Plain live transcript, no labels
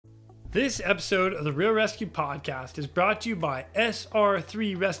This episode of the Real Rescue Podcast is brought to you by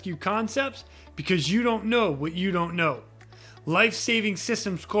SR3 Rescue Concepts, because you don't know what you don't know. Life Saving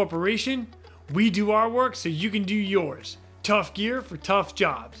Systems Corporation, we do our work so you can do yours. Tough gear for tough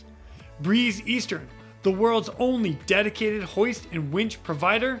jobs. Breeze Eastern, the world's only dedicated hoist and winch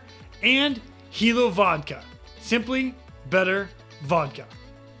provider. And Hilo Vodka, simply better vodka.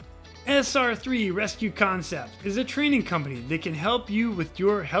 SR3 Rescue Concepts is a training company that can help you with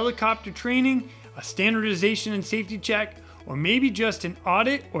your helicopter training, a standardization and safety check, or maybe just an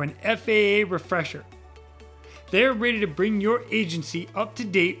audit or an FAA refresher. They're ready to bring your agency up to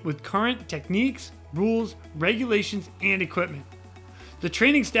date with current techniques, rules, regulations, and equipment. The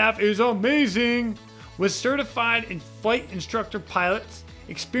training staff is amazing, with certified and flight instructor pilots,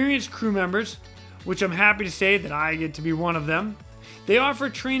 experienced crew members, which I'm happy to say that I get to be one of them. They offer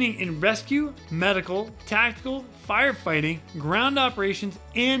training in rescue, medical, tactical, firefighting, ground operations,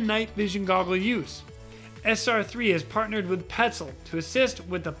 and night vision goggle use. SR3 has partnered with Petzl to assist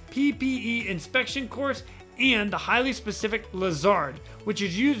with the PPE inspection course and the highly specific Lazard, which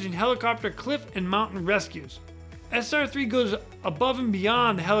is used in helicopter cliff and mountain rescues. SR3 goes above and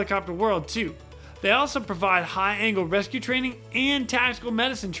beyond the helicopter world too. They also provide high-angle rescue training and tactical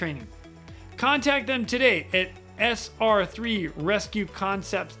medicine training. Contact them today at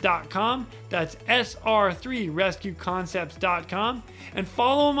sr3rescueconcepts.com. That's sr3rescueconcepts.com. And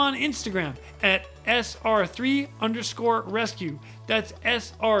follow them on Instagram at sr3_rescue. That's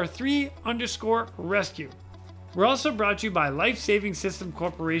sr3_rescue. We're also brought to you by Life Saving System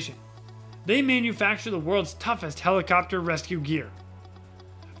Corporation. They manufacture the world's toughest helicopter rescue gear.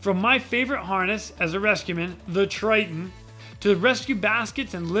 From my favorite harness as a rescueman, the Triton, to the rescue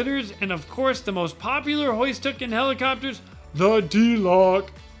baskets and litters, and of course the most popular hoist hook in helicopters, the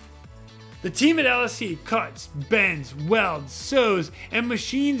D-Lock. The team at LSC cuts, bends, welds, sews, and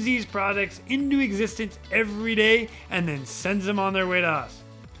machines these products into existence every day and then sends them on their way to us.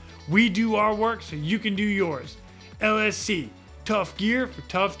 We do our work so you can do yours. LSC, tough gear for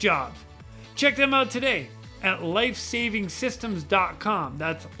tough jobs. Check them out today at lifesavingsystems.com.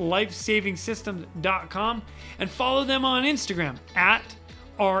 That's lifesavingsystems.com. And follow them on Instagram at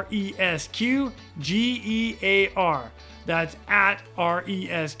RESQGEAR. That's at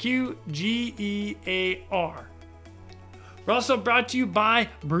RESQGEAR. We're also brought to you by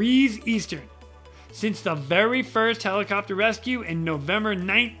Breeze Eastern. Since the very first helicopter rescue in November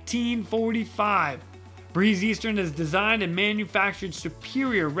 1945, Breeze Eastern has designed and manufactured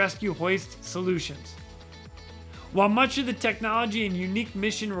superior rescue hoist solutions. While much of the technology and unique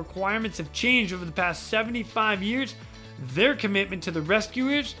mission requirements have changed over the past 75 years, their commitment to the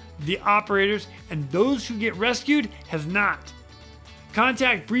rescuers, the operators, and those who get rescued has not.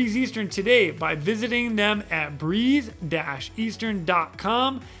 Contact Breeze Eastern today by visiting them at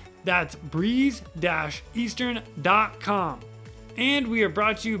breeze-eastern.com. That's breeze-eastern.com. And we are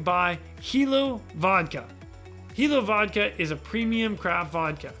brought to you by Hilo Vodka. Hilo Vodka is a premium craft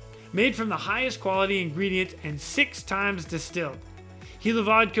vodka, made from the highest quality ingredients and 6 times distilled. Hilo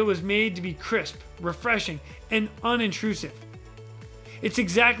Vodka was made to be crisp, refreshing, and unintrusive. It's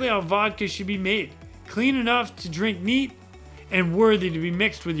exactly how vodka should be made, clean enough to drink neat and worthy to be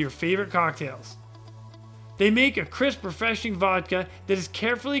mixed with your favorite cocktails. They make a crisp, refreshing vodka that is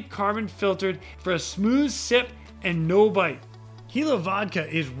carefully carbon filtered for a smooth sip and no bite. Hilo Vodka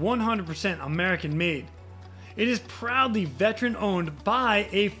is 100% American made. It is proudly veteran owned by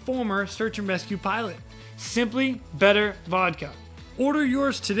a former search and rescue pilot. Simply better vodka. Order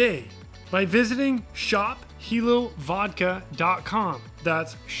yours today by visiting shophilovodka.com.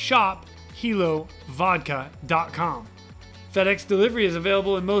 That's shophilovodka.com. FedEx delivery is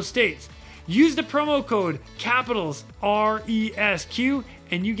available in most states. Use the promo code capitals RESQ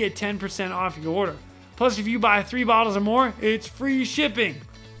and you get 10% off your order. Plus, if you buy 3 bottles or more, it's free shipping.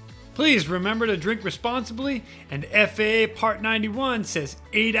 Please remember to drink responsibly, and FAA Part 91 says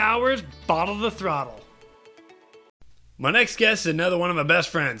 8 hours, bottle the throttle. My next guest is another one of my best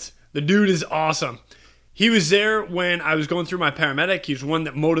friends. The dude is awesome. He was there when I was going through my paramedic. He's the one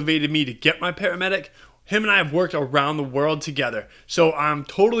that motivated me to get my paramedic. Him and I have worked around the world together. So I'm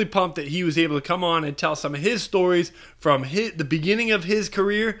totally pumped that he was able to come on and tell some of his stories from the beginning of his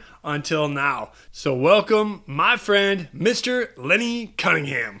career until now. So welcome, my friend, Mr. Lenny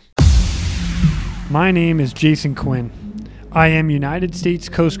Cunningham. My name is Jason Quinn. I am United States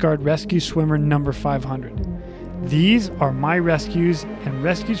Coast Guard Rescue Swimmer number 500. These are my rescues and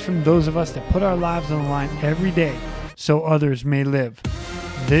rescues from those of us that put our lives on the line every day so others may live.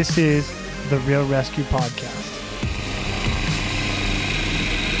 This is the Real Rescue Podcast.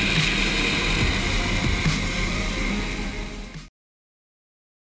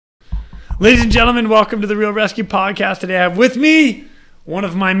 Ladies and gentlemen, welcome to the Real Rescue Podcast. Today I have with me one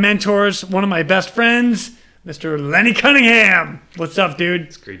of my mentors, one of my best friends, Mr. Lenny Cunningham. What's up, dude?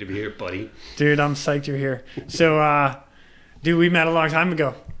 It's great to be here, buddy. Dude, I'm psyched you're here. So, dude, we met a long time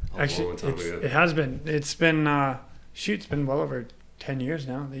ago. Actually, it has been. It's been well over 10 years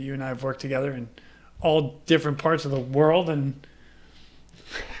now that you and I have worked together in all different parts of the world and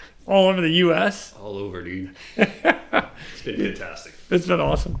all over the U.S. All over, dude. It's been fantastic. It's been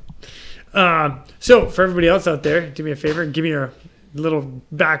awesome. So, for everybody else out there, do me a favor and give me your little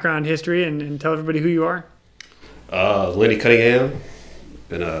background history and tell everybody who you are. Lenny Cunningham.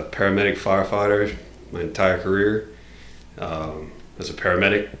 Been a paramedic firefighter my entire career. As a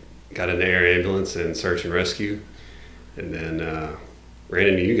paramedic, got into air ambulance and search and rescue, and then ran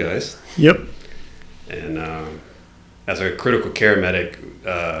into you guys. Yep. And as a critical care medic,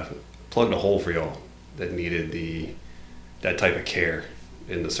 plugged a hole for y'all that needed that type of care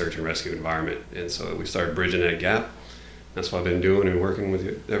in the search and rescue environment. And so we started bridging that gap. That's what I've been doing and working with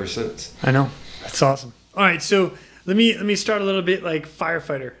you ever since. I know. That's awesome. All right, so let me start a little bit like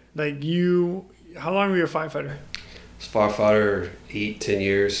firefighter. Like how long were you a firefighter? I was a firefighter 8-10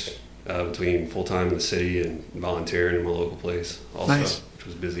 years between full-time in the city and volunteering in my local place also, nice. Which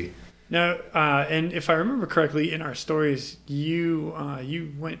was busy. Now, and if I remember correctly, in our stories, you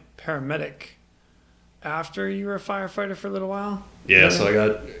went paramedic after you were a firefighter for a little while? Yeah, so I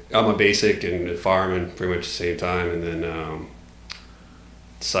got my basic and a fireman pretty much at the same time, and then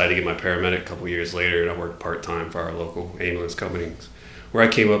decided to get my paramedic a couple years later, and I worked part-time for our local ambulance company. Where I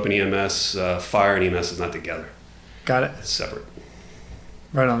came up in EMS, fire and EMS is not together. Got it. It's separate.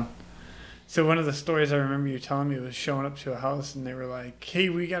 Right on. So one of the stories I remember you telling me was showing up to a house, and they were like, hey,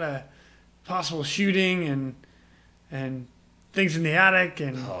 we got a possible shooting and things in the attic.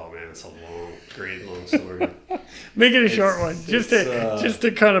 And oh man, it's a great long story. Make it a short one, just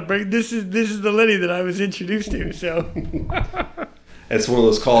to kind of break. This is the Lenny that I was introduced to. So it's one of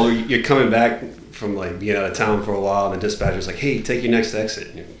those calls where you're coming back from like being out of town for a while, and the dispatcher's like, "Hey, take your next exit."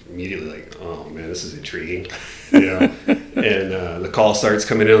 And you're immediately like, "Oh man, this is intriguing," And the call starts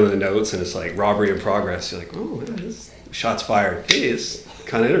coming in on the notes, and it's like robbery in progress. You're like, "Oh man, this shots fired. Hey, it's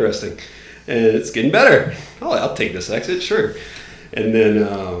kind of interesting, and it's getting better. Oh, I'll take this exit, sure." And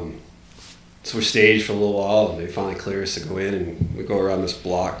then so we're staged for a little while, and they finally clear us to go in, and we go around this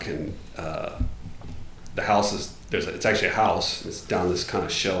block, and the house is it's actually a house. It's down this kind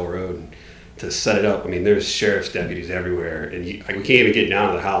of shell road. And to set it up, I mean, there's sheriff's deputies everywhere, and we can't even get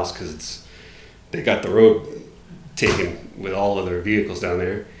down to the house because they got the road taken with all of their vehicles down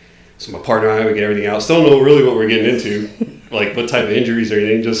there. So my partner and I would get everything out. Still don't know really what we're getting into, like what type of injuries or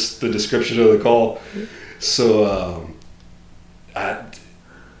anything, just the description of the call. So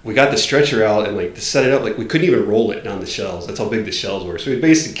we got the stretcher out, and like to set it up, like we couldn't even roll it down the shelves. That's how big the shelves were. So we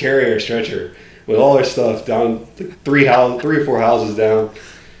basically carry our stretcher with all our stuff down three or four houses down.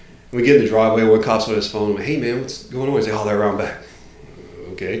 We get in the driveway, one cop's on his phone. I'm like, "Hey man, what's going on?" He's like, "Oh, they're around back."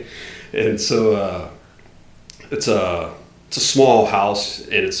 Okay. And so it's a small house,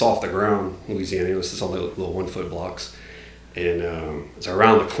 and it's off the ground, Louisiana. It's all little 1-foot blocks. And it's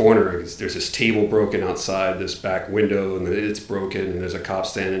around the corner. There's this table broken outside this back window, and it's broken, and there's a cop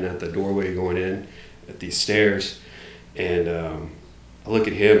standing at the doorway going in at these stairs. And I look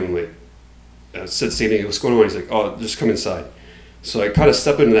at him, and like, I said the same thing, "What's going on?" He's like, "Oh, just come inside." So I kind of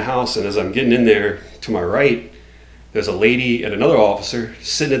step into the house, and as I'm getting in there, to my right, there's a lady and another officer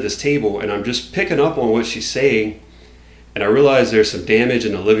sitting at this table, and I'm just picking up on what she's saying, and I realize there's some damage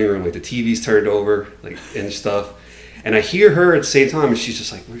in the living room, like the TV's turned over, like and stuff. And I hear her at the same time, and she's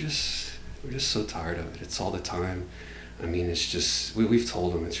just like, we're just so tired of it. It's all the time. I mean, it's just, we've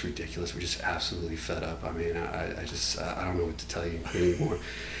told them it's ridiculous. We're just absolutely fed up. I mean, I don't know what to tell you anymore.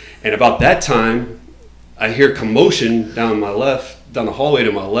 And about that time, I hear commotion down the hallway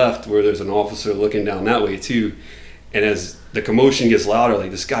to my left, where there's an officer looking down that way too. And as the commotion gets louder, like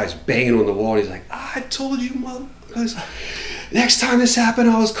this guy's banging on the wall, and he's like, "I told you, motherfuckers, next time this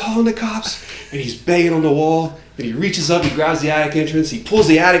happened, I was calling the cops." And he's banging on the wall, and he reaches up, he grabs the attic entrance, he pulls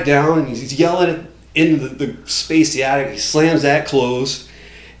the attic down, and he's yelling into the space, the attic. He slams that closed,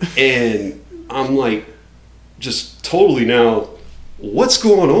 and I'm like, just totally now, what's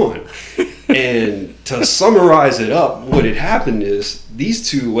going on? And to summarize it up, what had happened is these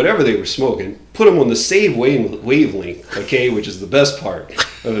two, whatever they were smoking, put them on the same wavelength, okay, which is the best part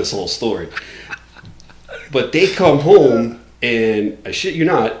of this whole story. But they come home, and I shit you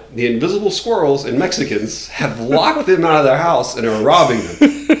not, the invisible squirrels and Mexicans have locked them out of their house and are robbing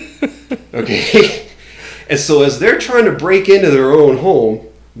them. Okay? And so as they're trying to break into their own home,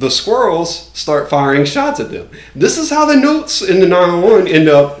 the squirrels start firing shots at them. This is how the notes in the 911 end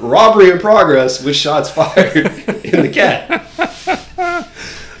up robbery in progress with shots fired in the cat.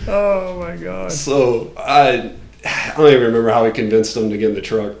 Oh my God. So I don't even remember how we convinced them to get in the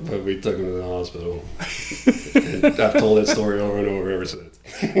truck, but we took them to the hospital. And I've told that story over and over ever since.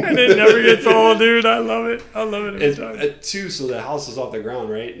 And it never gets old, dude. I love it. I love it every time. Too, so the house is off the ground,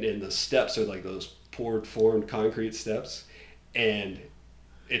 right? And the steps are like those formed concrete steps. And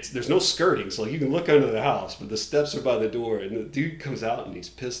there's no skirting, so like you can look under the house, but the steps are by the door, and the dude comes out and he's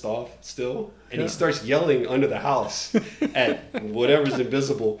pissed off still, and he starts yelling under the house at whatever's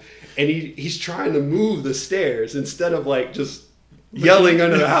invisible, and he's trying to move the stairs instead of like just yelling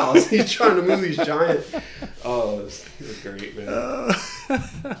under the house. He's trying to move these giant. Oh, it was great, man.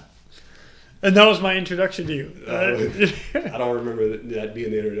 And that was my introduction to you. I don't remember that being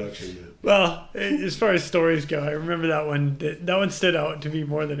the introduction. But. Well, as far as stories go, I remember that one. That one stood out to me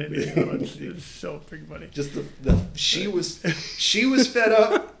more than anything. It's so freaking funny. Just she was fed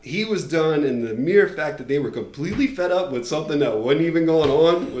up. He was done, and the mere fact that they were completely fed up with something that wasn't even going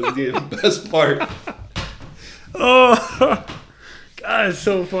on was the best part. Oh, God, it's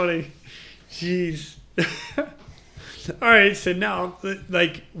so funny. Jeez. All right, so now,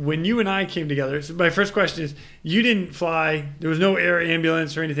 like, when you and I came together, so my first question is, you didn't fly, there was no air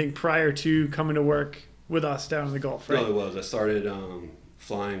ambulance or anything prior to coming to work with us down in the Gulf, right? No, there was. I started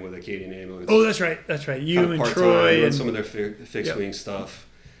flying with Acadian Ambulance. Oh, that's right. You and part-time, Troy. And some of their fixed-wing stuff.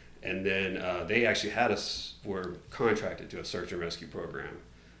 And then they actually were contracted to a search and rescue program.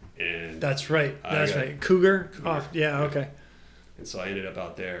 And that's right. Cougar? Off. Yeah, okay. And so I ended up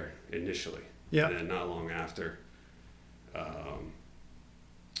out there initially. Yeah. And then not long after,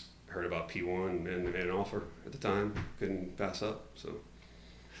 heard about P1 and made an offer at the time. Couldn't pass up.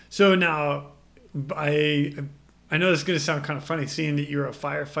 So now, I know this is going to sound kind of funny, seeing that you're a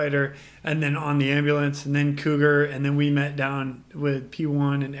firefighter and then on the ambulance and then Cougar and then we met down with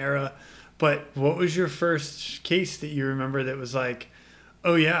P1 and ERA. But what was your first case that you remember that was like,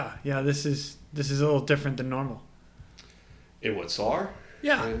 oh yeah, this is a little different than normal? In what, SAR?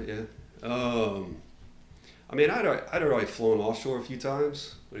 Yeah. I mean, I'd already flown offshore a few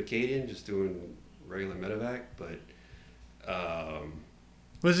times with Acadian, just doing regular medevac, but...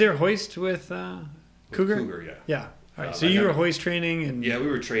 was there hoist with Cougar? Cougar, yeah. Yeah. All right, so you were hoist training? And yeah, we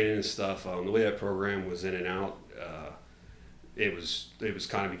were training and stuff. The way that program was in and out, it was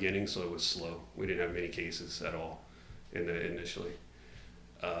kind of beginning, so it was slow. We didn't have many cases at all initially.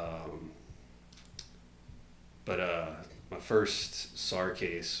 But my first SAR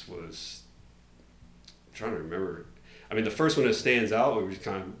case was... I'm trying to remember. I mean, the first one that stands out, we were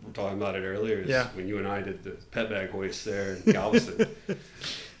kind of talking about it earlier, is when you and I did the pet bag hoist there in Galveston.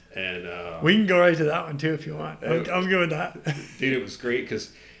 And we can go right to that one too if you want. I'm good with that. Dude, it was great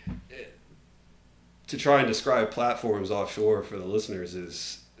because to try and describe platforms offshore for the listeners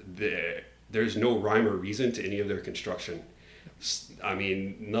is there's no rhyme or reason to any of their construction. I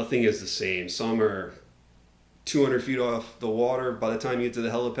mean, nothing is the same. Some are 200 feet off the water by the time you get to the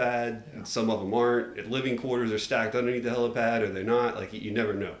helipad. Yeah. Some of them aren't. Living quarters are stacked underneath the helipad, or they're not. Like, you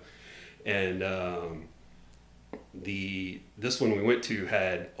never know. And this one we went to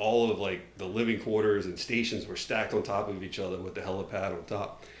had all of like the living quarters and stations were stacked on top of each other with the helipad on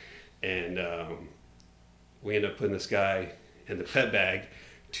top. And we ended up putting this guy in the pet bag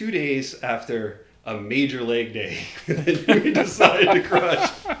 2 days after a major leg day that we decided to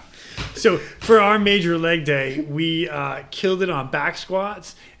crush. So for our major leg day, we killed it on back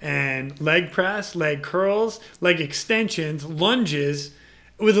squats and leg press, leg curls, leg extensions, lunges,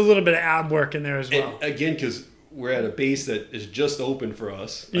 with a little bit of ab work in there as well. And again, because we're at a base that is just open for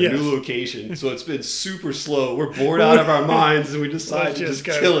us, a new location, so it's been super slow. We're bored out of our minds, and we decided to just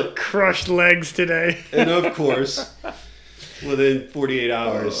kill it. Crushed legs today. And of course, within 48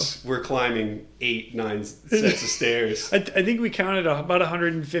 hours, we're climbing 8-9 sets of stairs. I think we counted about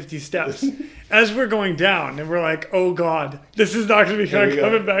 150 steps as we're going down, and we're like, oh God, this is not going to be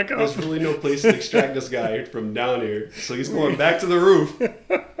coming back up. There's really no place to extract this guy from down here, so he's going back to the roof.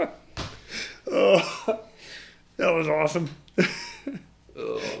 Oh, that was awesome.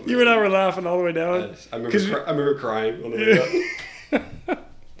 Oh, you and I were laughing all the way down. Yes. I remember crying on the way up.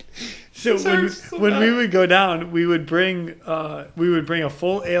 So when we would go down, we would bring a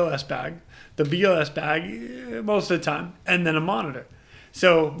full ALS bag, the BLS bag most of the time, and then a monitor.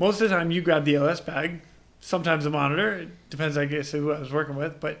 So most of the time you grab the ALS bag, sometimes the monitor. It depends, I guess, who I was working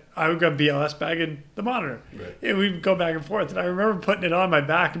with, but I would grab BLS bag and the monitor. Right. And we'd go back and forth. And I remember putting it on my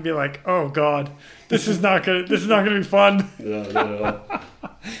back and be like, "Oh God, this is not gonna be fun." No.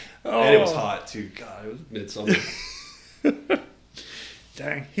 Oh. And it was hot too. God, it was midsummer.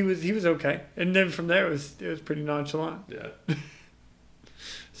 Dang, he was okay. And then from there, it was pretty nonchalant. Yeah.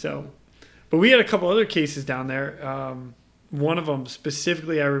 So, but we had a couple other cases down there. One of them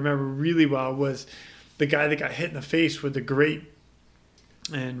specifically I remember really well was the guy that got hit in the face with the grate,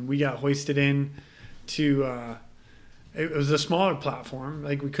 and we got hoisted in to. It was a smaller platform,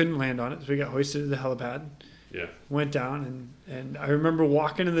 like we couldn't land on it, so we got hoisted to the helipad. Yeah. Went down, and I remember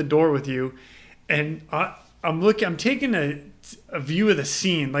walking in the door with you, and I'm taking a view of the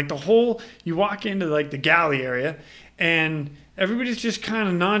scene, like you walk into like the galley area, and everybody's just kind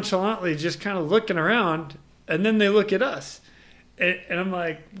of nonchalantly just kind of looking around, and then they look at us. And I'm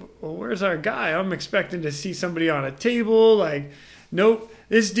like, well, where's our guy? I'm expecting to see somebody on a table. Like, nope.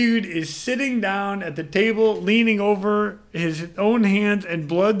 This dude is sitting down at the table, leaning over his own hands, and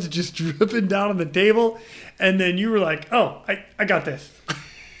blood's just dripping down on the table. And then you were like, oh, I got this.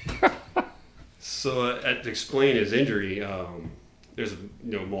 So to explain his injury, there's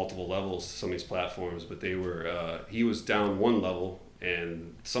multiple levels to some of these platforms, but he was down one level,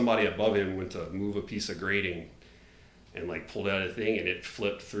 and somebody above him went to move a piece of grating and like pulled out a thing, and it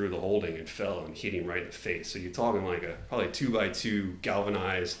flipped through the holding and fell and hit him right in the face. So you're talking like probably 2x2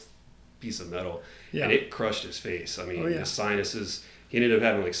 galvanized piece of metal, and it crushed his face. I mean, his sinuses. He ended up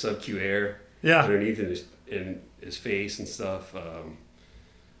having like sub-Q air underneath in his face and stuff.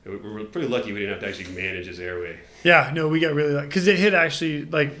 We were pretty lucky we didn't have to actually manage his airway. Yeah, no, we got really lucky because it hit actually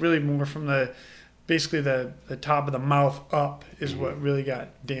like really more from basically the top of the mouth up is what really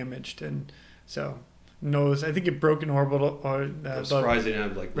got damaged, and so. Nose. I think it broke an orbital. I'm surprised they didn't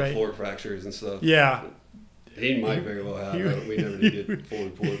have like the floor fractures and stuff. Yeah. He might very well have. We never did get full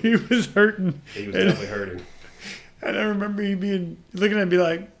report. He was hurting. He was definitely hurting. And I remember he looking at me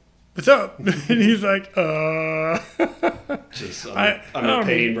like, "What's up?" And he's like, Just I'm in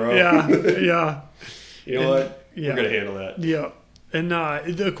pain, bro. Yeah. You know what? We're gonna handle that. Yeah. And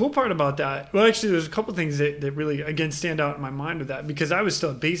the cool part about that, well, actually, there's a couple things that really again stand out in my mind with that because I was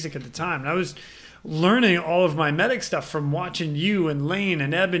still basic at the time, and I was learning all of my medic stuff from watching you and Lane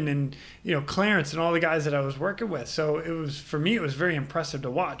and Eben and Clarence and all the guys that I was working with. So it was very impressive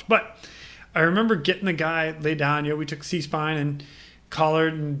to watch. But I remember getting the guy laid down. We took C-spine and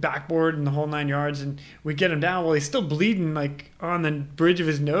collared and backboard and the whole 9 yards, and we get him down. Well, he's still bleeding like on the bridge of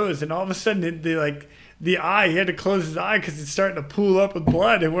his nose, and all of a sudden the eye, he had to close his eye because it's starting to pool up with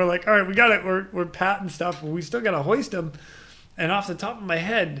blood. And we're like, all right, we got it. We're patting stuff, but we still got to hoist him. And off the top of my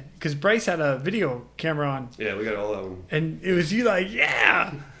head, because Bryce had a video camera on. Yeah, we got all of them. And it was you like,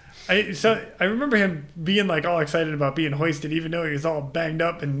 yeah. I remember him being like all excited about being hoisted, even though he was all banged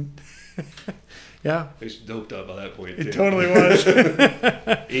up and yeah. He was doped up by that point. It totally was.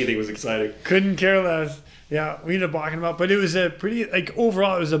 Anything was exciting. Couldn't care less. Yeah, we ended up walking him out, but it was a pretty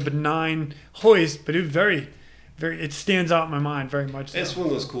overall it was a benign hoist, but it was very, very. It stands out in my mind very much. It's one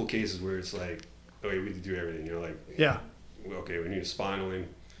of those cool cases where it's like, we do everything. Like yeah. Okay, we need to spinal him.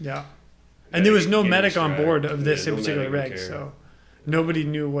 Yeah. And there was no medic on board of this in particular rig, so nobody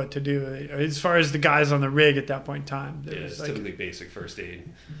knew what to do as far as the guys on the rig at that point in time. Yeah, it's typically basic first aid,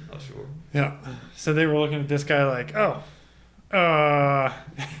 I'm sure. Yeah. So they were looking at this guy like, oh.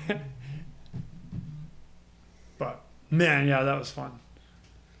 But, man, yeah, that was fun.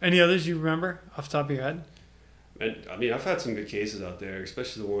 Any others you remember off the top of your head? I mean, I've had some good cases out there,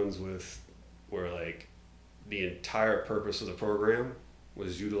 especially the ones where like the entire purpose of the program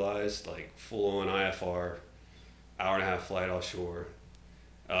was utilized, like full-on IFR, hour-and-a-half flight offshore.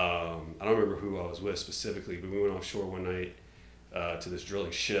 I don't remember who I was with specifically, but we went offshore one night to this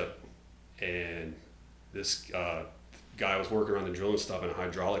drilling ship, and this guy was working around the drilling stuff, and a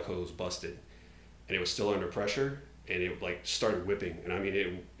hydraulic hose busted, and it was still under pressure, and it like started whipping, and I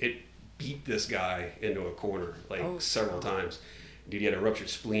mean it beat this guy into a corner several times. Dude, he had a ruptured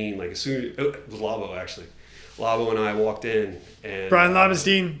spleen. Like as soon it was Labo actually. Labo and I walked in, and Brian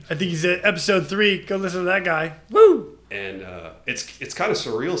Labenstein, I think he's at episode 3. Go listen to that guy. Woo! And it's kind of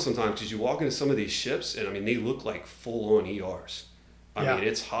surreal sometimes because you walk into some of these ships, and I mean they look like full-on ERs. I mean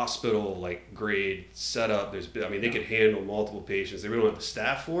it's hospital like grade setup. They could handle multiple patients. They really don't have the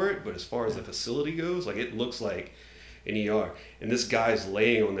staff for it, but as far as the facility goes, like it looks like an ER. And this guy's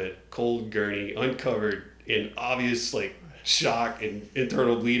laying on that cold gurney, uncovered, in obvious like shock and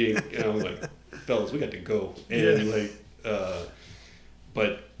internal bleeding, and I'm like, fellas, we got to go. And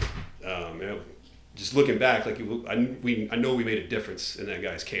just looking back, like I know we made a difference in that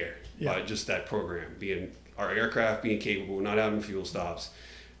guy's care by just that program, being our aircraft being capable, not having fuel stops,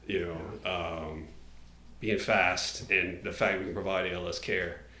 being fast, and the fact we can provide ALS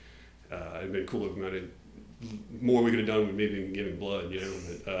care. It'd been cool if more we could have done with maybe giving blood,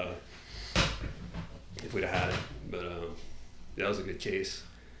 but if we'd have had it. But that was a good case.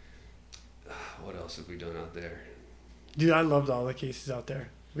 What else have we done out there? Dude, I loved all the cases out there.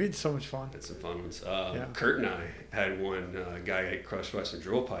 We had so much fun. Had some fun ones. Kurt and I had one guy get crushed by some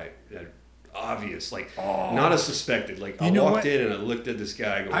drill pipe. That obvious, like not a suspected. Like I walked in and I looked at this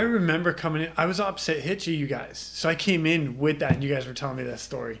guy. Going, I remember coming in. I was opposite Hitchy, you guys. So I came in with that, and you guys were telling me that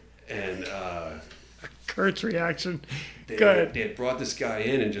story. And Kurt's reaction. They Good. had brought this guy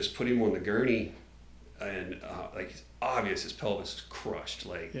in and just put him on the gurney, and like it's obvious his pelvis is crushed.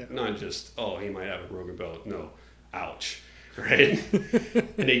 Like not just he might have a broken pelvis. No, ouch, right?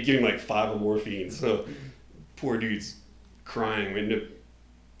 And they give him like 5 of morphine. So poor dude's crying. We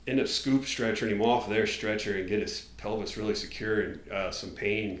end up scoop stretchering him off their stretcher and get his pelvis really secure and some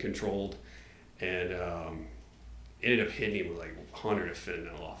pain controlled, and ended up hitting him with like 100 of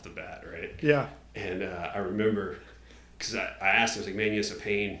fentanyl off the bat, right? Yeah. And I remember, because I asked him, I was like, man, you have some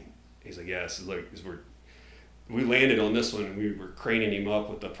pain? He's like, yeah. So like, we landed on this one and we were craning him up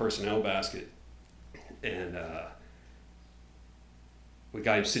with the personnel basket, and we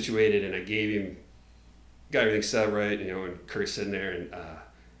got him situated, and I got everything set right, and Kurt's sitting there, and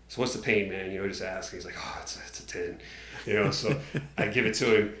so what's the pain, man? Just asking. He's like, it's a 10, so I give it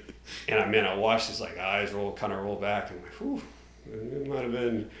to him, and I watched his like eyes kind of roll back, and I'm like, whew, it might have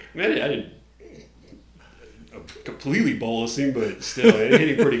been, man, I didn't completely bolus him, but still, it hit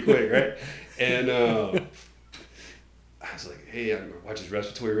him pretty quick, right? And I was like, hey, I watch his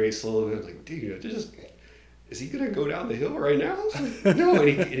respiratory rate slow, and I was like, dude, is he gonna go down the hill right now? I was like, no,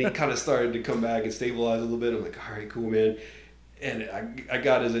 and he kind of started to come back and stabilize a little bit. I'm like, all right, cool, man. And I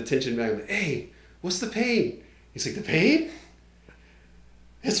got his attention back. I'm like, hey, what's the pain? He's like, the pain?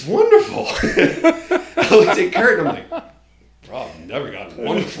 It's wonderful. I looked at Kurt and I'm like, bro, I've never gotten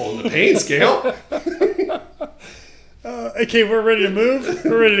wonderful in the pain scale. Okay, we're ready to move.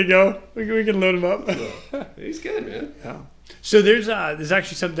 We're ready to go. We can load him up. So, he's good, man. Yeah. So there's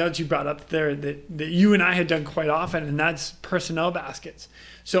actually something else you brought up there that you and I had done quite often, and that's personnel baskets.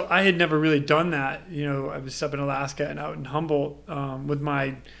 So I had never really done that. I was up in Alaska and out in Humboldt with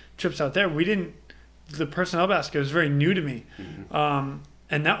my trips out there. The personnel basket was very new to me. Mm-hmm.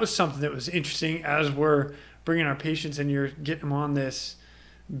 And that was something that was interesting as we're bringing our patients and you're getting them on this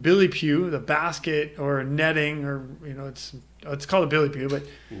billy pew, the basket or netting, or it's called a billy pew, but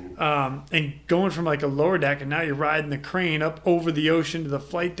and going from like a lower deck, and now you're riding the crane up over the ocean to the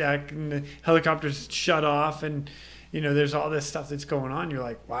flight deck, and the helicopter's shut off, and there's all this stuff that's going on. You're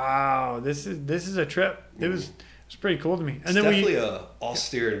like, wow, this is a trip. It was pretty cool to me. And it's then definitely a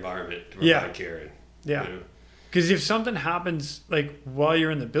austere environment to provide care in. Yeah. Because if something happens like while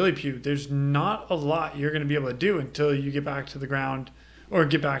you're in the billy pew, there's not a lot you're going to be able to do until you get back to the ground or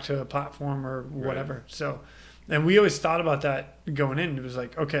get back to a platform or whatever. Right. So, and we always thought about that going in. It was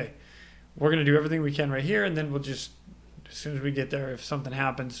like, okay, we're going to do everything we can right here, and then we'll just, as soon as we get there, if something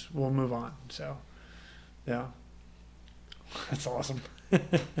happens, we'll move on. So, yeah. That's awesome.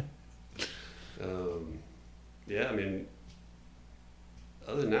 Yeah, I mean,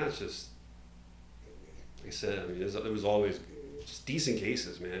 other than that, it's just, like I said, I mean, it was always just decent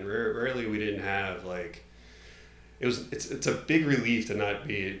cases, man. Rarely we didn't have like, it's a big relief to not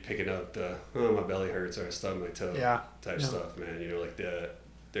be picking up the my belly hurts or I stubbed my toe type stuff, man.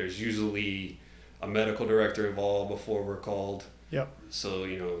 There's usually a medical director involved before we're called. Yep. So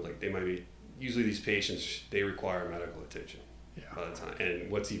like they might be, usually these patients, they require medical attention by the time.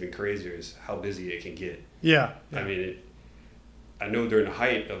 And what's even crazier is how busy it can get. Yeah. I mean, I know during the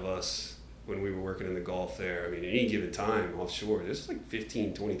height of us when we were working in the Gulf there, I mean, at any given time offshore, there's like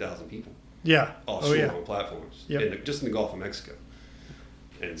 15, 20,000 people. Yeah. Offshore on platforms. Yep. Just in the Gulf of Mexico.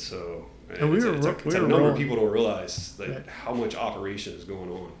 And so it's a number of people don't realize how much operation is going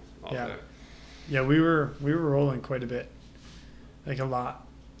on off there. Yeah, we were rolling quite a bit. Like a lot.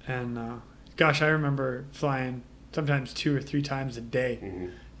 And gosh, I remember flying sometimes 2 or 3 times a day. Mm-hmm.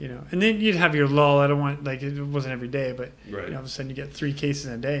 And then you'd have your lull. I don't want, like, it wasn't every day, but all of a sudden you get 3 cases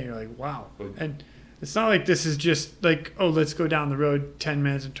in a day and you're like, wow. And it's not like this is just like, oh, let's go down the road 10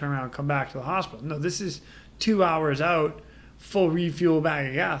 minutes and turn around and come back to the hospital. No, this is 2 hours out, full refuel bag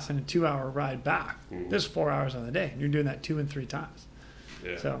of gas, and a 2-hour ride back. Mm-hmm. There's 4 hours on the day. And you're doing that 2 and 3 times.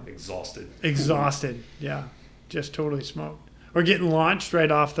 Yeah, so, exhausted. Yeah. Just totally smoked. Or getting launched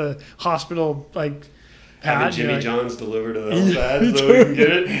right off the hospital, like, having Jimmy John's delivered to the pad so we can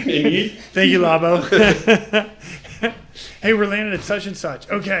get it and eat. Thank you, Labo. Hey, we're landing at such and such.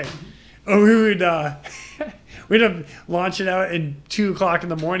 Okay. Oh, we'd end up launching out at 2 o'clock in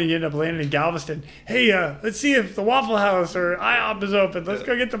the morning. You end up landing in Galveston. Hey, let's see if the Waffle House or IHOP is open. Let's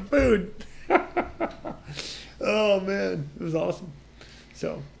go get the food. Oh, man. It was awesome.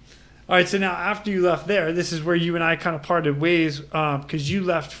 So, All right, so now after you left there, this is where you and I kind of parted ways because you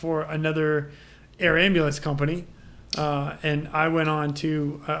left for another air ambulance company, and I went on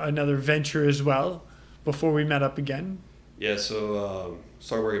to another venture as well before we met up again. Yeah, so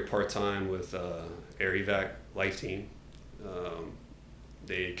started working part-time with Air Evac Life Team.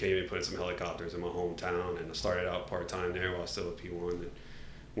 They came and put some helicopters in my hometown, and I started out part-time there while I was still at P1 and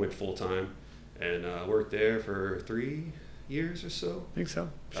went full-time and worked there for 3 years or so. I think so.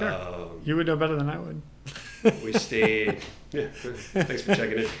 Sure. You would know better than I would. We stayed. Yeah, thanks for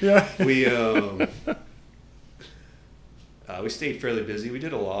checking in. Yeah. We stayed fairly busy. We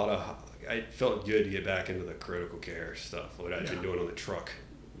did a lot of. I felt good to get back into the critical care stuff, what I'd been doing on the truck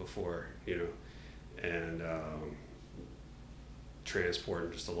before, and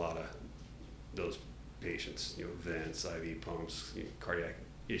transporting just a lot of those patients, vents, IV pumps, cardiac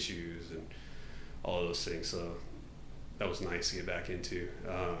issues, and all of those things. So that was nice to get back into.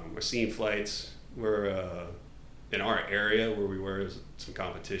 Our scene flights were in our area where we were, some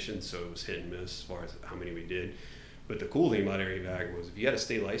competition, so it was hit and miss as far as how many we did. But the cool thing about Air Evac was if you had a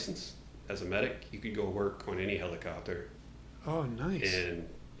state license as a medic, you could go work on any helicopter. Oh, nice.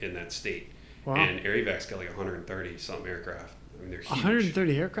 In that state. Wow. And Air Evac's got like 130 something aircraft. I mean, they're huge.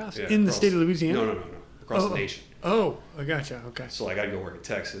 130 aircraft in the state of Louisiana? No. Across the nation. Oh, I gotcha. Okay. So like I could go work in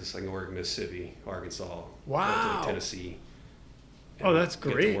Texas, I can go work in Mississippi, Arkansas, wow, to Tennessee. Oh, that's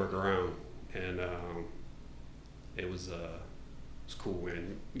great. Get to work around, and it was cool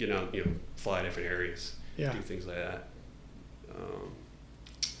when fly different areas, do things like that.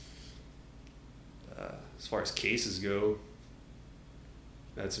 As far as cases go,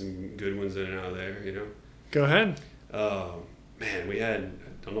 had some good ones in and out of there. Go ahead. Man, we had,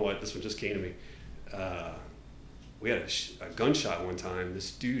 I don't know what, this one just came to me. We had a gunshot one time.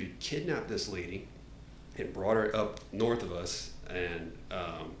 This dude had kidnapped this lady and brought her up north of us, and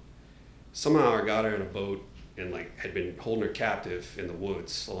somehow I got her in a boat and had been holding her captive in the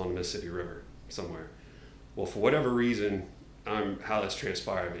woods along the Mississippi River somewhere. Well, for whatever reason, how this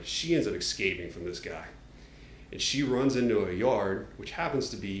transpired, but she ends up escaping from this guy, and she runs into a yard which happens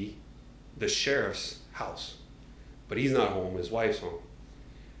to be the sheriff's house, but he's not home. His wife's home.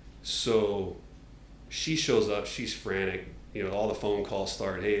 So she shows up, she's frantic, all the phone calls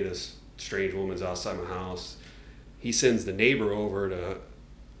start, hey, this strange woman's outside my house. He sends the neighbor over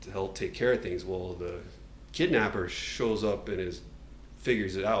to help take care of things. Well, the kidnapper shows up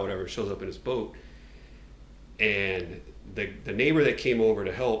figures it out, whatever, shows up in his boat, and the neighbor that came over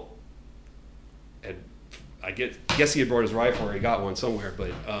to help, I guess he had brought his rifle, or he got one somewhere,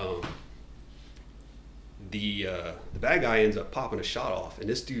 but the bad guy ends up popping a shot off, and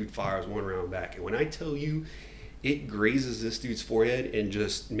this dude fires one round back. And when I tell you, it grazes this dude's forehead and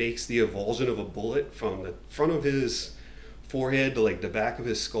just makes the avulsion of a bullet from the front of his forehead to the back of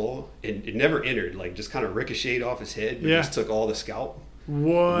his skull, and it never entered, just kind of ricocheted off his head, but just took all the scalp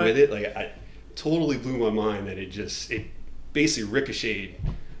with it. I totally blew my mind that it basically ricocheted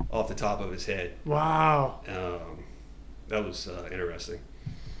off the top of his head. Wow. That was interesting.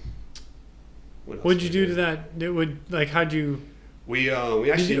 What did you do to that? How'd you? We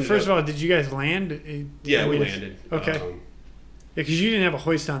actually. First of all, did you guys land? Yeah, we landed. Okay. Because you didn't have a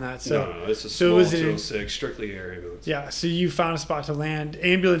hoist on that, so no, it's a small 206, strictly air ambulance. Yeah, so you found a spot to land.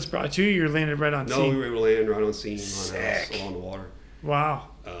 Ambulance brought you. You landed right on scene. No, we were able to land right on scene along the water. Wow.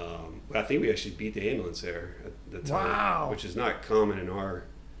 I think we actually beat the ambulance there at the time. Wow. Which is not common in our.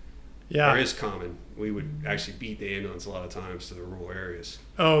 Yeah. Or is common. We would actually beat the ambulance a lot of times to the rural areas.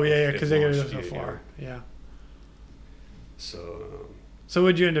 Oh yeah, because they got to go so far. Yeah. So. So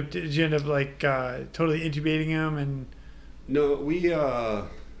did you end up totally intubating him and? No, we. I'm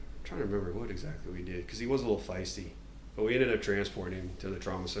trying to remember what exactly we did because he was a little feisty, but we ended up transporting him to the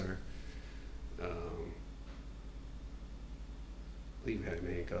trauma center. I believe we had him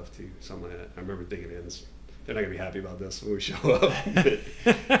handcuffed too, something like that. I remember thinking, man, they're not gonna be happy about this when we show up.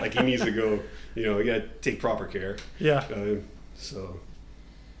 He needs to go. We gotta take proper care. Yeah. So.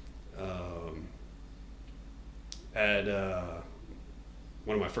 Had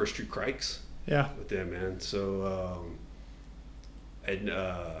one of my first true crikes. Yeah. With them, man. So I'd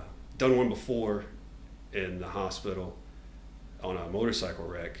done one before in the hospital on a motorcycle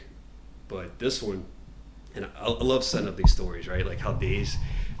wreck, but this one, and I love setting up these stories, right? How days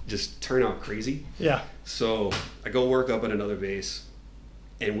just turn out crazy. Yeah. So I go work up at another base,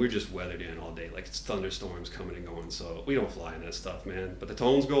 and we're just weathered in all day. It's thunderstorms coming and going, so we don't fly in that stuff, man. But the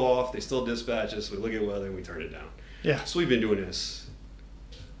tones go off, they still dispatch us, we look at weather, and we turn it down. Yeah. So we've been doing this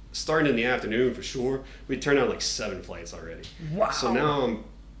starting in the afternoon for sure. We turned out 7 flights already. Wow. So now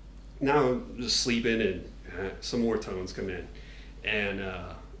I'm just sleeping, and some more tones come in, and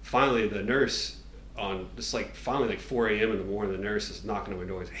finally the nurse finally like 4 a.m. in the morning, the nurse is knocking on my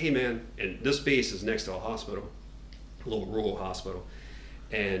door. Hey man, and this base is next to a hospital, a little rural hospital,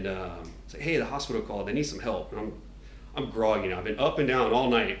 and it's like, hey, the hospital called. They need some help. And I'm groggy now. I've been up and down all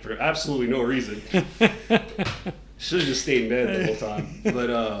night for absolutely no reason. Should have just stayed in bed the whole time. But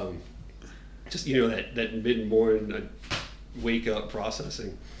just that mid-morning wake up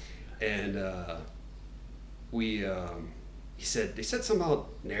processing, and they said something about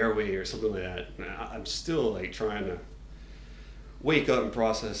an airway or something like that. And I'm still like trying to wake up and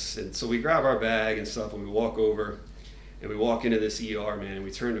process. And so we grab our bag and stuff, and we walk over, and we walk into this ER, man. And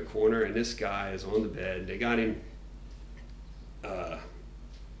we turn the corner, and this guy is on the bed. They got him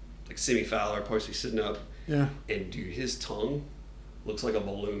like semi-Fowler, partially sitting up. Yeah. And dude, his tongue looks like a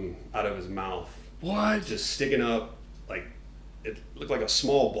balloon out of his mouth. What? Just sticking up, like it looked like a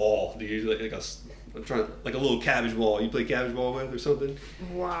small ball, dude. Like a little cabbage ball you play cabbage ball with or something.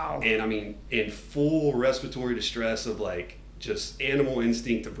 Wow. And I mean, in full respiratory distress of like just animal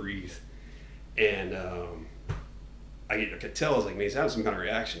instinct to breathe. And I could tell, I was like, man, he's having some kind of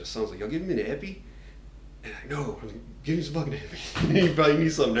reaction. It sounds like, y'all give him an epi? And I know, give him some fucking epi. He probably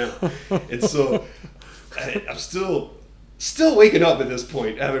needs some now. And so I'm still waking up at this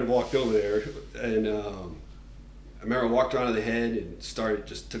point, having walked over there. And I remember I walked around to the head and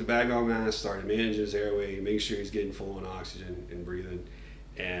took a bag off mask, started managing his airway, making sure he's getting full on oxygen and breathing.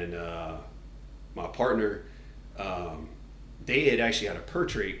 And my partner, they had actually had a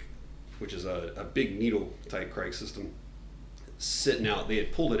Pertrach, which is a big needle type Craig system, sitting out. They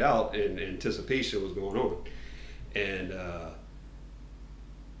had pulled it out in anticipation of what was going on. And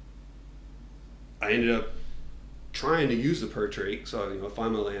I ended up trying to use the Pertrach, so I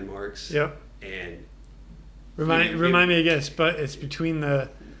find my landmarks. Yep. And remind me again. It's between the.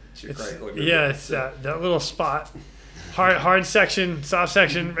 It's that little spot, hard section, soft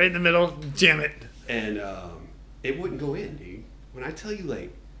section, right in the middle. Jam it. And it wouldn't go in, dude. When I tell you,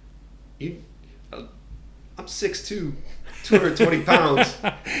 like, I'm 6'2", 220 pounds,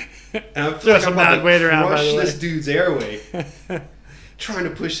 and I feel like I'm about to crush this dude's airway. Trying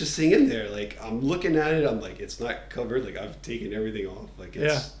to push this thing in there, like I'm looking at it, I'm like, it's not covered, like I've taken everything off, like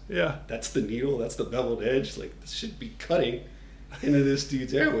it's that's the needle, that's the beveled edge, like this should be cutting into this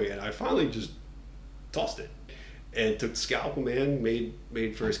dude's airway. And I finally just tossed it and took the scalpel, man,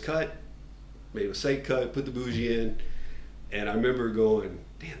 made first cut, made a sight cut, put the bougie in, and I remember going,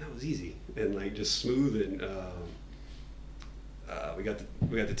 damn, that was easy, and like just smooth. And we got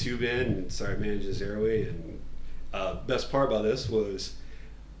the tube in and started managing his airway. And best part about this was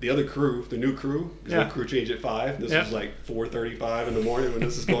the other crew, the new crew, because we crew change at 5. This was like 4:35 in the morning when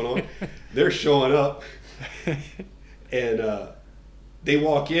this is going on. They're showing up, and they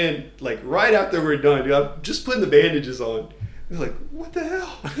walk in like right after we're done. Dude, I'm just putting the bandages on. They're like, "What the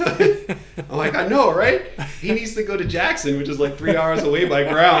hell?" I'm like, "I know, right? He needs to go to Jackson, which is like 3 hours away by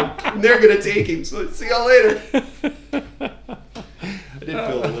ground, and they're gonna take him. So see y'all later." I did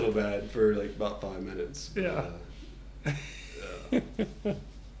feel a little bad for like about 5 minutes. Yeah.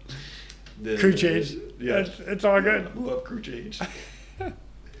 Then, crew change. Yeah, it's all good. I love crew change.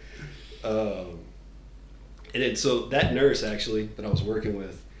 And then so that nurse actually that I was working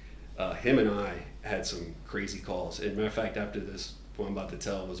with, him and I had some crazy calls. And matter of fact, after this, what I'm about to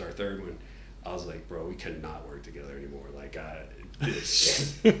tell was our third one. I was like, bro, we cannot work together anymore. Like,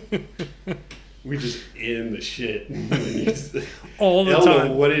 we just in the shit all the time. I don't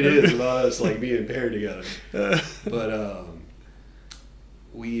know what it is about us like being paired together. But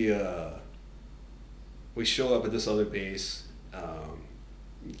we show up at this other base,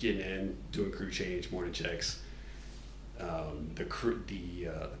 getting in, doing crew change, morning checks. The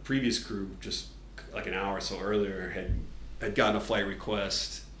previous crew, just like an hour or so earlier, had gotten a flight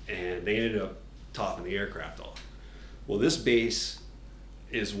request, and they ended up topping the aircraft off. Well, this base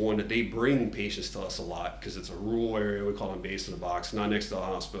is one that they bring patients to us a lot because it's a rural area. We call them base in the box, not next to a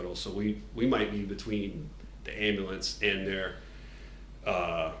hospital. So we might be between the ambulance and their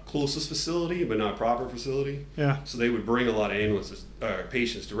closest facility, but not proper facility. Yeah. So they would bring a lot of ambulances,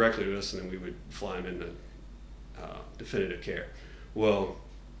 patients directly to us, and then we would fly them into definitive care. Well,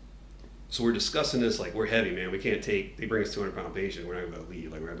 so we're discussing this, like, we're heavy, man. We can't take, they bring us 200-pound patient. We're not going to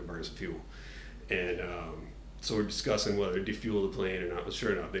leave. Like, we're going to have to burn some fuel. And so we're discussing whether to defuel the plane or not. But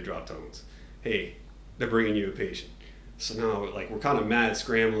sure enough, they drop tones. Hey, they're bringing you a patient. So now, like, we're kind of mad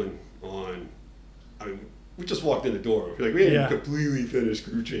scrambling on, I mean, we just walked in the door. Like, we hadn't completely finished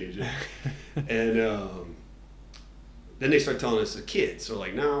crew changing. And then they start telling us the kids. So,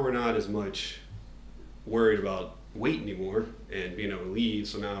 like, now we're not as much worried about weight anymore and being able to leave.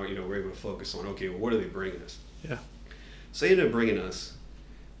 So now, we're able to focus on, okay, well, what are they bringing us? Yeah. So they ended up bringing us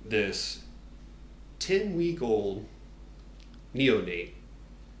this 10-week-old neonate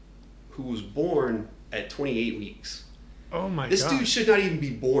who was born at 28 weeks. Oh my god. This dude should not even be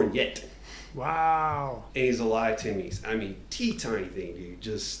born yet. Wow. And he's alive 10 weeks. I mean, teeny-tiny thing, dude.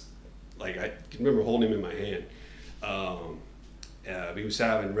 Just, like, I can remember holding him in my hand. He was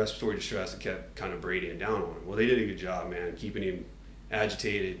having respiratory distress and kept kind of braiding down on him. Well, they did a good job, man, keeping him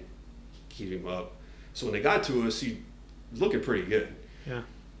agitated, keeping him up. So when they got to us, he was looking pretty good. Yeah.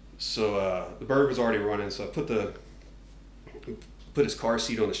 So the bird was already running, so I put his car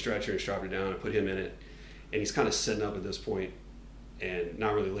seat on the stretcher and strapped it down and put him in it. And he's kind of sitting up at this point and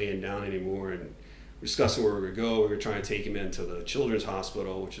not really laying down anymore. And we're discussing where we were going to go. We were trying to take him into the children's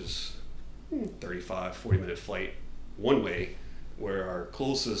hospital, which is 35, 40-minute flight one way, where our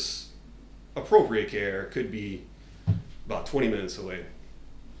closest appropriate care could be about 20 minutes away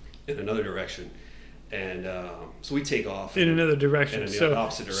in another direction. And so we take off in another direction. In the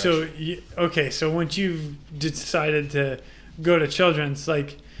opposite direction. So once you've decided to go to children's,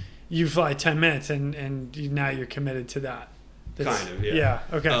 like, you fly 10 minutes and now you're committed to that. Kind of, yeah. Yeah,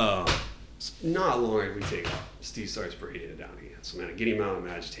 okay. Not long after we take off, Steve starts breathing it down again. So, man, I get him out, I'm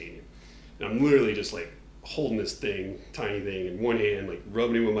agitating him. And I'm literally just, like, holding this thing, tiny thing, in one hand, like,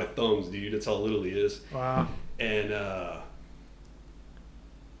 rubbing him with my thumbs, dude. That's how little he is. Wow. And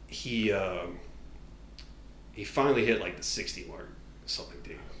he finally hit, like, the 60 mark. Something,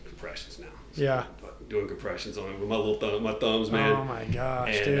 dude. Compressions now. So yeah. Doing compressions on him with my thumbs, man. Oh, my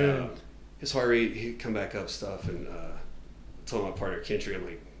gosh, and, dude. His heart rate, he'd come back up stuff, and told my partner, Kentry, I'm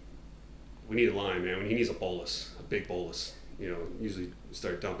like, we need a line, man. He needs a bolus, a big bolus. You know, usually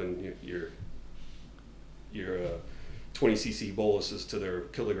start dumping your 20 cc boluses to their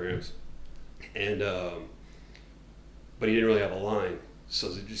kilograms. And, but he didn't really have a line.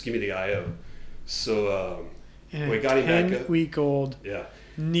 So just give me the IO. So we got him back up. 10-week-old Yeah.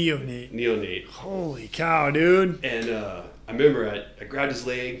 neonate. Holy cow, dude. And I remember I grabbed his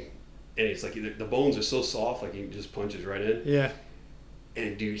leg, and it's like the bones are so soft, like he just punches right in. Yeah.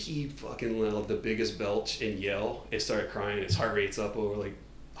 And dude, he fucking let the biggest belch and yell and started crying. His heart rate's up over like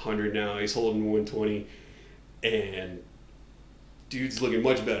 100 now. He's holding 120, and dude's looking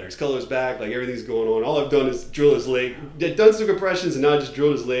much better. His color's back, like everything's going on. All I've done is drill his leg. I've done some compressions, and now I just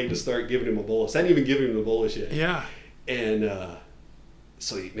drilled his leg to start giving him a bolus. I hadn't even given him the bolus yet. Yeah. And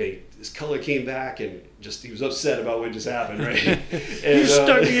so his color came back, and just he was upset about what just happened, right? And, you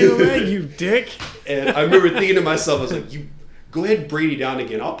stuck me in the leg, you dick. And I remember thinking to myself, I was like, you go ahead and Brady down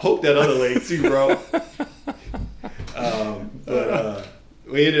again. I'll poke that other leg too, bro. But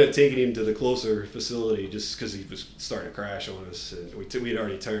we ended up taking him to the closer facility just because he was starting to crash on us, and we had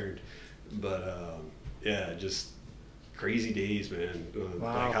already turned. But yeah, just crazy days, man.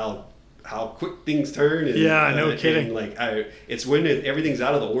 Wow. Like how quick things turn. And, yeah, no kidding. And it's when everything's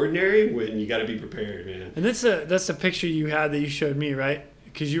out of the ordinary when you got to be prepared, man. And that's the picture you had that you showed me, right?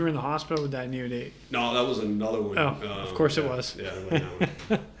 Because you were in the hospital with that neonate. No, that was another one. Oh, of course it was. Yeah, that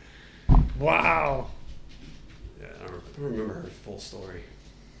one. Wow. Yeah, I don't remember her full story.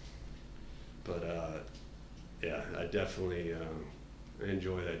 But, yeah, I definitely I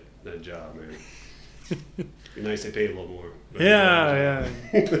enjoy that job, man. It'd be nice they paid a little more. Yeah.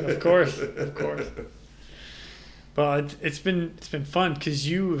 Of course. But it's been fun because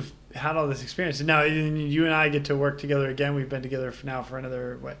you've had all this experience. And now you and I get to work together again. We've been together for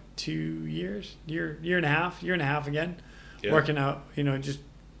another, 2 years? Year and a half again. Yeah. Working out, just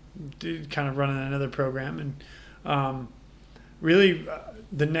kind of running another program. And really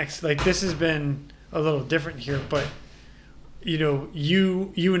the next, this has been a little different here, but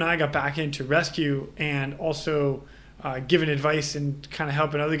you and I got back into rescue and also giving advice and kind of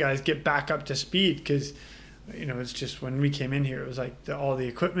helping other guys get back up to speed because, it's just when we came in here, it was like all the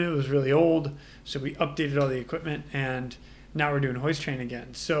equipment was really old. So we updated all the equipment and now we're doing hoist training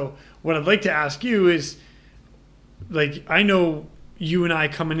again. So what I'd like to ask you is, I know you and I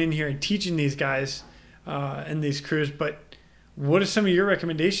coming in here and teaching these guys and these crews, but what are some of your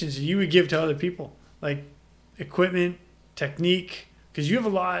recommendations that you would give to other people? Like equipment, technique, because you have a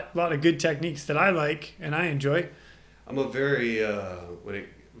lot of good techniques that I like and I enjoy. I'm a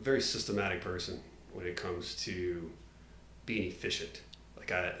very systematic person when it comes to being efficient.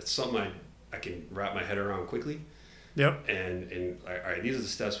 It's something I can wrap my head around quickly. Yep. And all right, these are the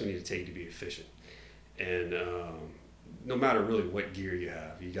steps we need to take to be efficient. And no matter really what gear you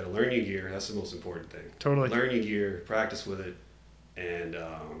have, you got to learn your gear. That's the most important thing. Totally. Learn your gear, practice with it, and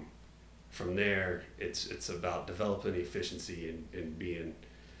from there, it's about developing efficiency and being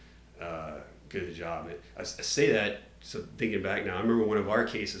good at the job. I say that, so thinking back now, I remember one of our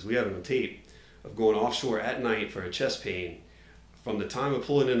cases, we have it on tape, of going offshore at night for a chest pain from the time of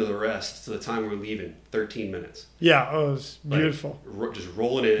pulling into the rest to the time we're leaving, 13 minutes. Yeah, it was beautiful. Just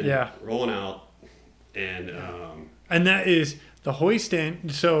rolling in, Yeah. rolling out, and And that is the hoist in.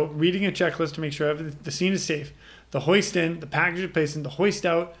 So reading a checklist to make sure the scene is safe. The hoist in, the package is placed in, the hoist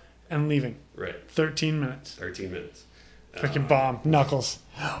out, and leaving. right, 13 minutes. 13 minutes. Freaking bomb. Knuckles.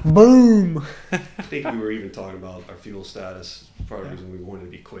 Boom. I think we were even talking about our fuel status. Part of the reason we wanted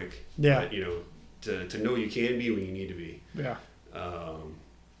to be quick. Yeah. But, to know you can be when you need to be. Yeah.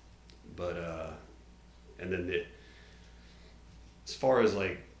 And then as far as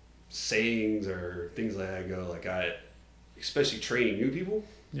like sayings or things like that go, like especially training new people,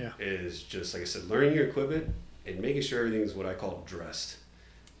 Yeah. is just, like I said, learning your equipment and making sure everything's what I call dressed.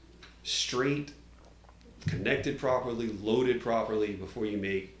 Straight, connected properly, loaded properly before you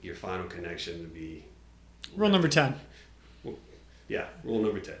make your final connection to be... Rule number 10. Yeah, rule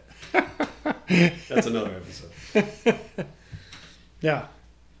number 10. That's another episode. Yeah.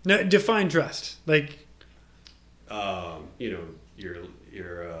 No, define dressed. Like, Your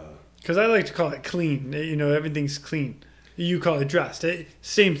because I like to call it clean. Everything's clean. You call it dressed.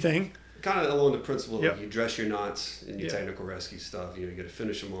 Same thing. kind of along the principle Yep. of you dress your knots in your Yeah. technical rescue stuff. You got to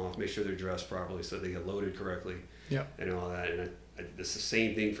finish them off, make sure they're dressed properly so they get loaded correctly, and all that. And it's the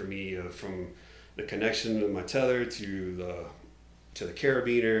same thing for me, from the connection of my tether to the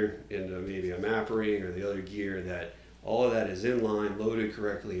carabiner and maybe a map ring or the other gear. That all of that is in line, loaded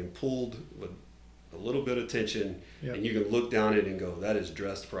correctly, and pulled with a little bit of tension, Yep. and you can look down it and go, that is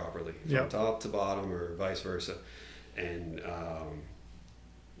dressed properly from Yep. top to bottom or vice versa. And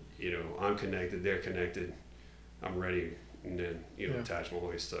I'm connected, they're connected, I'm ready, and then Yeah. attach my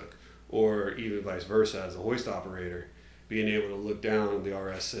hoist hook. Or even vice versa, as a hoist operator, being able to look down at the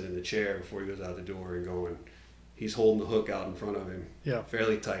RS sit in the chair before he goes out the door and going, he's holding the hook out in front of him Yeah.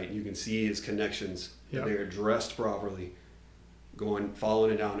 fairly tight, and you can see his connections, Yeah. that they're dressed properly,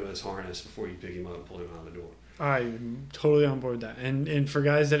 following it down to his harness before you pick him up and pull him out the door. I'm totally on board with that. And for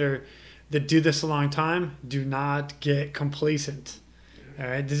guys that do this a long time, do not get complacent. All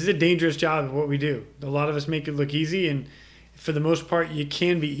right, this is a dangerous job of what we do. A lot of us make it look easy, and for the most part, you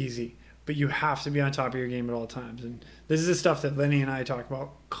can be easy, but you have to be on top of your game at all times. And this is the stuff that Lenny and I talk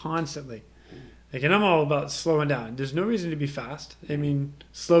about constantly. Like, and I'm all about slowing down. There's no reason to be fast. I mean,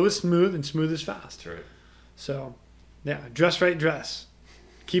 slow is smooth, and smooth is fast. That's right. So, yeah, dress right, dress.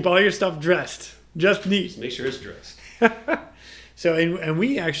 Keep all your stuff dressed, just neat. Just make sure it's dressed. So, and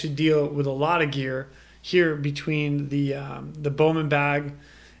we actually deal with a lot of gear here between the Bowman bag,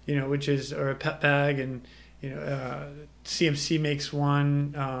 which is, or a pet bag, and CMC makes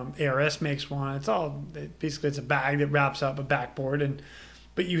one, ARS makes one. Basically it's a bag that wraps up a backboard,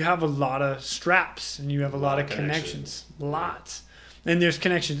 but you have a lot of straps and you have a lot of connections, lots. And there's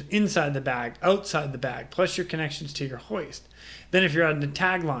connections inside the bag, outside the bag, plus your connections to your hoist. Then if you're adding a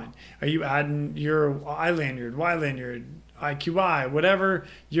tagline, are you adding your I lanyard, Y lanyard, IQI, whatever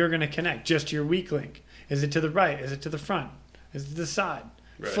you're going to connect, just your weak link. Is it to the right? Is it to the front? Is it to the side?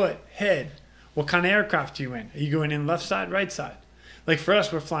 Right. Foot, head. What kind of aircraft are you in? Are you going in left side, right side? Like for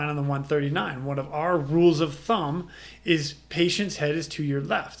us, we're flying on the 139. One of our rules of thumb is patient's head is to your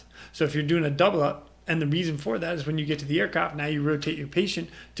left. So if you're doing a double up, and the reason for that is when you get to the aircraft, now you rotate your patient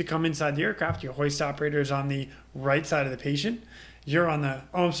to come inside the aircraft. Your hoist operator is on the right side of the patient. You're on the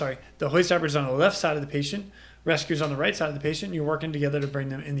hoist operator is on the left side of the patient. Rescuer's on the right side of the patient. You're working together to bring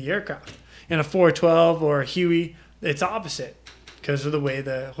them in the aircraft. In a 412 or a Huey, it's opposite because of the way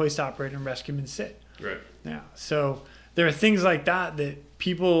the hoist operator and rescuemen sit. Right. Yeah. So there are things like that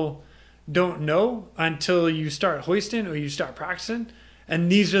people don't know until you start hoisting or you start practicing. And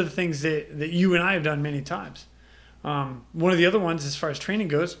these are the things that you and I have done many times. One of the other ones, as far as training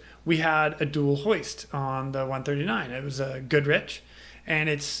goes, we had a dual hoist on the 139. It was a Goodrich, and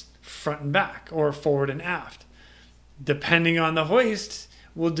it's front and back or forward and aft. Depending on the hoist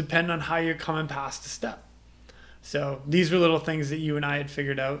will depend on how you're coming past the step. So these were little things that you and I had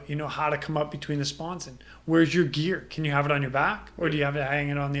figured out, how to come up between the spawns and where's your gear? Can you have it on your back or do you have it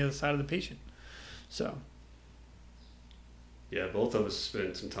hanging on the other side of the patient? So. Yeah, both of us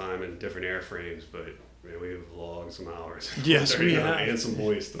spent some time in different airframes, but man, we have logged some hours. Yes, we have. And some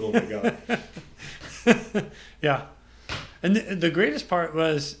hoist. Oh my God. Yeah. And the greatest part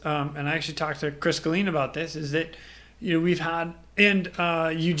was, and I actually talked to Chris Galene about this, is that, we've had, and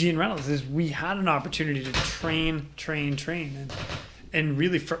Eugene Reynolds, is we had an opportunity to train. And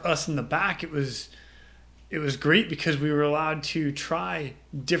really for us in the back, it was great because we were allowed to try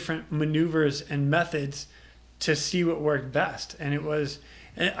different maneuvers and methods to see what worked best. And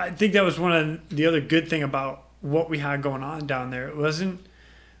I think that was one of the other good thing about what we had going on down there. It wasn't.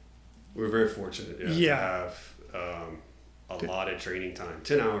 We're very fortunate to have allotted training time,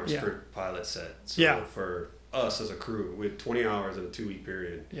 10 hours per pilot set. So for us as a crew, with 20 hours in a 2-week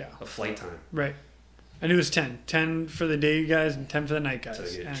period of flight time. Right. And it was 10 for the day guys and 10 for the night guys.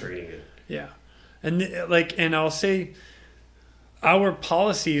 To get training in. Yeah. And I'll say our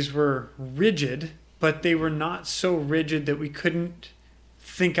policies were rigid, but they were not so rigid that we couldn't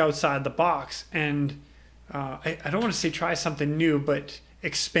think outside the box. And I don't want to say try something new, but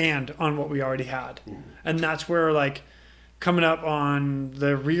expand on what we already had. And that's where, like, coming up on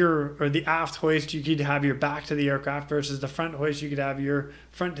the rear or the aft hoist, you could have your back to the aircraft versus the front hoist, you could have your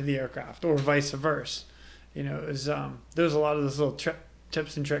front to the aircraft, or vice versa. You know, it was, there was a lot of those little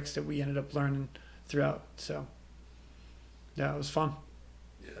tips and tricks that we ended up learning throughout. So, yeah, it was fun.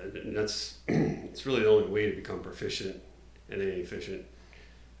 Yeah, and that's it's really the only way to become proficient and then efficient,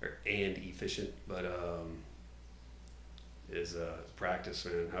 but is practice,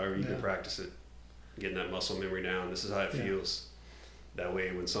 man. However you can practice it, getting that muscle memory down. This is how it feels. That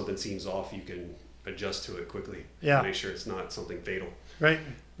way, when something seems off, you can adjust to it quickly. Yeah. Make sure it's not something fatal. Right.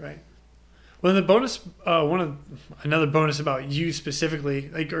 Well, the bonus, another bonus about you specifically,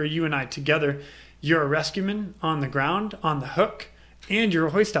 like, or you and I together, you're a rescueman on the ground, on the hook, and you're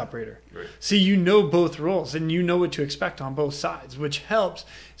a hoist operator. Right. So you know both roles, and you know what to expect on both sides, which helps.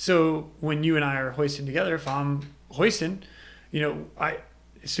 So when you and I are hoisting together, if I'm hoisting, you know,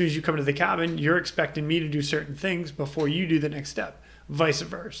 as soon as you come to the cabin, you're expecting me to do certain things before you do the next step. Vice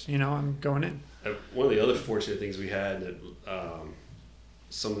versa, you know, I'm going in. One of the other fortunate things we had that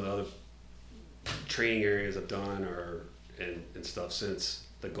some of the other training areas I've done and stuff since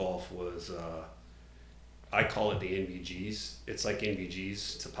the Gulf was, I call it the NVGs. It's like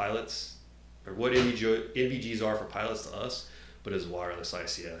NVGs to pilots, or what NVGs are for pilots to us, but as wireless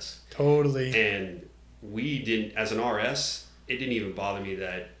ICS. Totally. And we didn't, as an RS, it didn't even bother me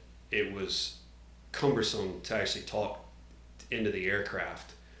that it was cumbersome to actually talk into the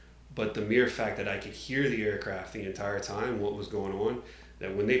aircraft. But the mere fact that I could hear the aircraft the entire time, what was going on,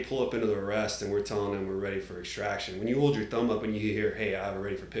 that when they pull up into the arrest and we're telling them we're ready for extraction, when you hold your thumb up and you hear, hey, I have it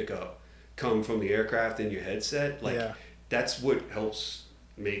ready for pickup, come from the aircraft in your headset, like that's what helps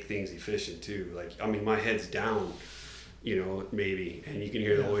make things efficient too. Like, I mean, my head's down, you know, maybe, and you can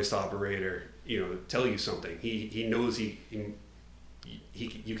hear the hoist operator, you know, tell you something. He knows you can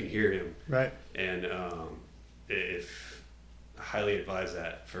hear him. Right. And if I highly advise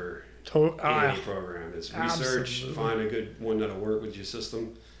that for any program is research, find a good one that'll work with your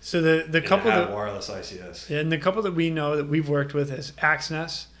system. So the couple that wireless ICS. Yeah, and the couple that we know that we've worked with is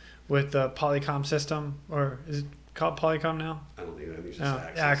Axness with the Polycom system, or is it called Polycom now? I don't think that means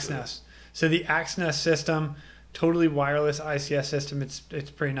just Axness. So the Axness system, totally wireless ICS system. It's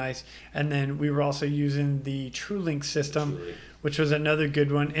pretty nice. And then we were also using the TrueLink system, which was another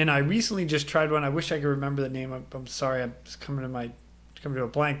good one. And I recently just tried one. I wish I could remember the name. I'm sorry, I'm just coming to a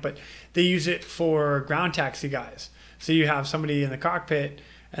blank. But they use it for ground taxi guys. So you have somebody in the cockpit,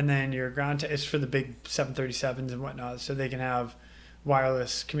 and then your ground it's for the big 737s and whatnot, so they can have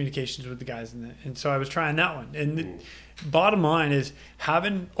wireless communications with the guys in it. And so I was trying that one. And the bottom line is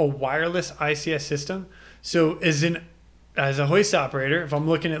having a wireless ICS system. So as a hoist operator, if I'm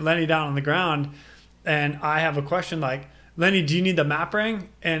looking at Lenny down on the ground and I have a question like, Lenny, do you need the map ring?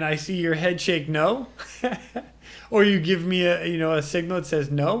 And I see your head shake no, or you give me a signal that says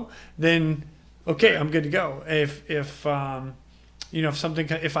no, then okay, I'm good to go. If I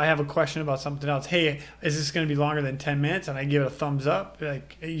have a question about something else, hey, is this going to be longer than 10 minutes? And I give it a thumbs up.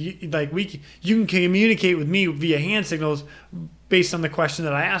 You can communicate with me via hand signals based on the question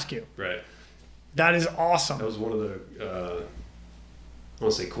that I ask you. Right. That is awesome. That was one of the, I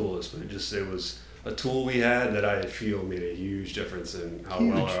won't say coolest, but it was a tool we had that I feel made a huge difference in how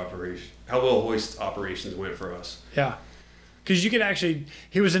well hoist operations went for us. Yeah. Because you could actually,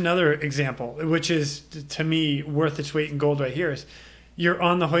 here was another example, which is, to me, worth its weight in gold right here, is you're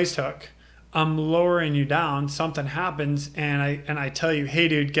on the hoist hook, I'm lowering you down, something happens, and I tell you, hey,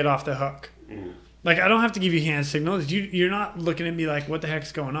 dude, get off the hook. Mm. Like, I don't have to give you hand signals. You're not looking at me like, what the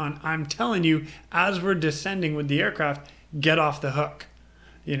heck's going on? I'm telling you, as we're descending with the aircraft, get off the hook.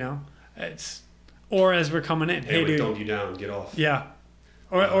 You know? Or as we're coming in, hey, dude. Dump you down, get off. Yeah.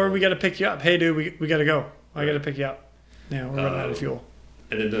 Or we got to pick you up. Hey, dude, we got to go. I got to pick you up. Yeah, we're running out of fuel.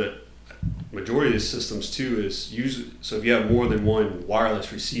 And then the majority of the systems too is so if you have more than one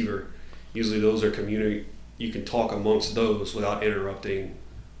wireless receiver, usually those are you can talk amongst those without interrupting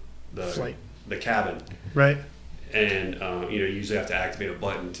the flight, the cabin. Right. And you usually have to activate a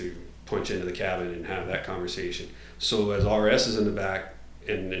button to punch into the cabin and have that conversation. So as RS is in the back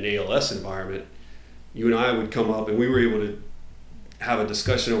in an ALS environment, you and I would come up and we were able to have a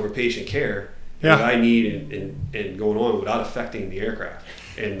discussion over patient care what I need and going on without affecting the aircraft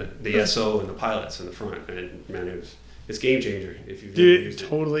and the SO and the pilots in the front. And man, it's game changer if you've never used it. It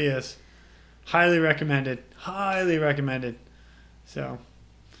totally is. Highly recommended. Highly recommended. So,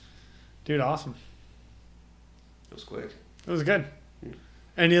 dude, awesome. It was quick. It was good.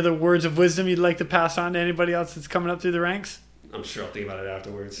 Any other words of wisdom you'd like to pass on to anybody else that's coming up through the ranks? I'm sure I'll think about it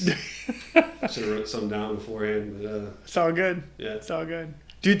afterwards. I should have wrote something down beforehand. But, it's all good. Yeah. It's all good.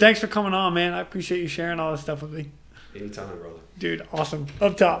 Dude, thanks for coming on, man. I appreciate you sharing all this stuff with me. Anytime, brother. Dude, awesome.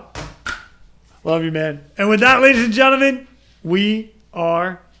 Up top. Love you, man. And with that, ladies and gentlemen, we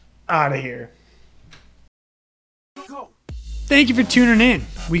are out of here. Thank you for tuning in.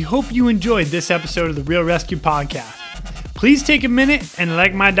 We hope you enjoyed this episode of the Real Rescue Podcast. Please take a minute and,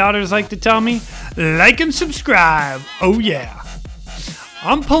 like my daughters like to tell me, like and subscribe. Oh yeah.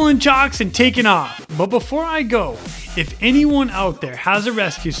 I'm pulling chocks and taking off. But before I go, if anyone out there has a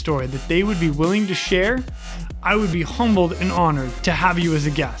rescue story that they would be willing to share, I would be humbled and honored to have you as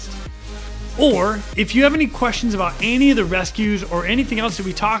a guest. Or if you have any questions about any of the rescues or anything else that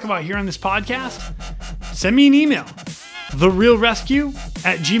we talk about here on this podcast, send me an email.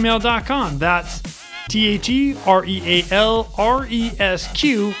 therealresq@gmail.com. That's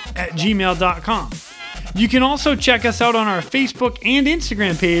TheRealResq@gmail.com. You can also check us out on our Facebook and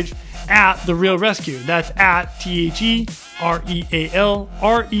Instagram page at The Real Rescue. That's at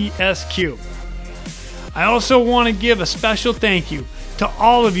TheRealResq. I also want to give a special thank you to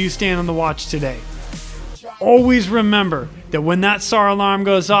all of you staying on the watch today. Always remember that when that SAR alarm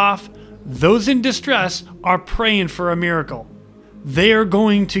goes off, those in distress are praying for a miracle. They are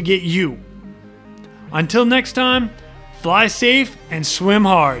going to get you. Until next time, fly safe and swim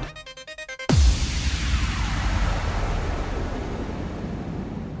hard.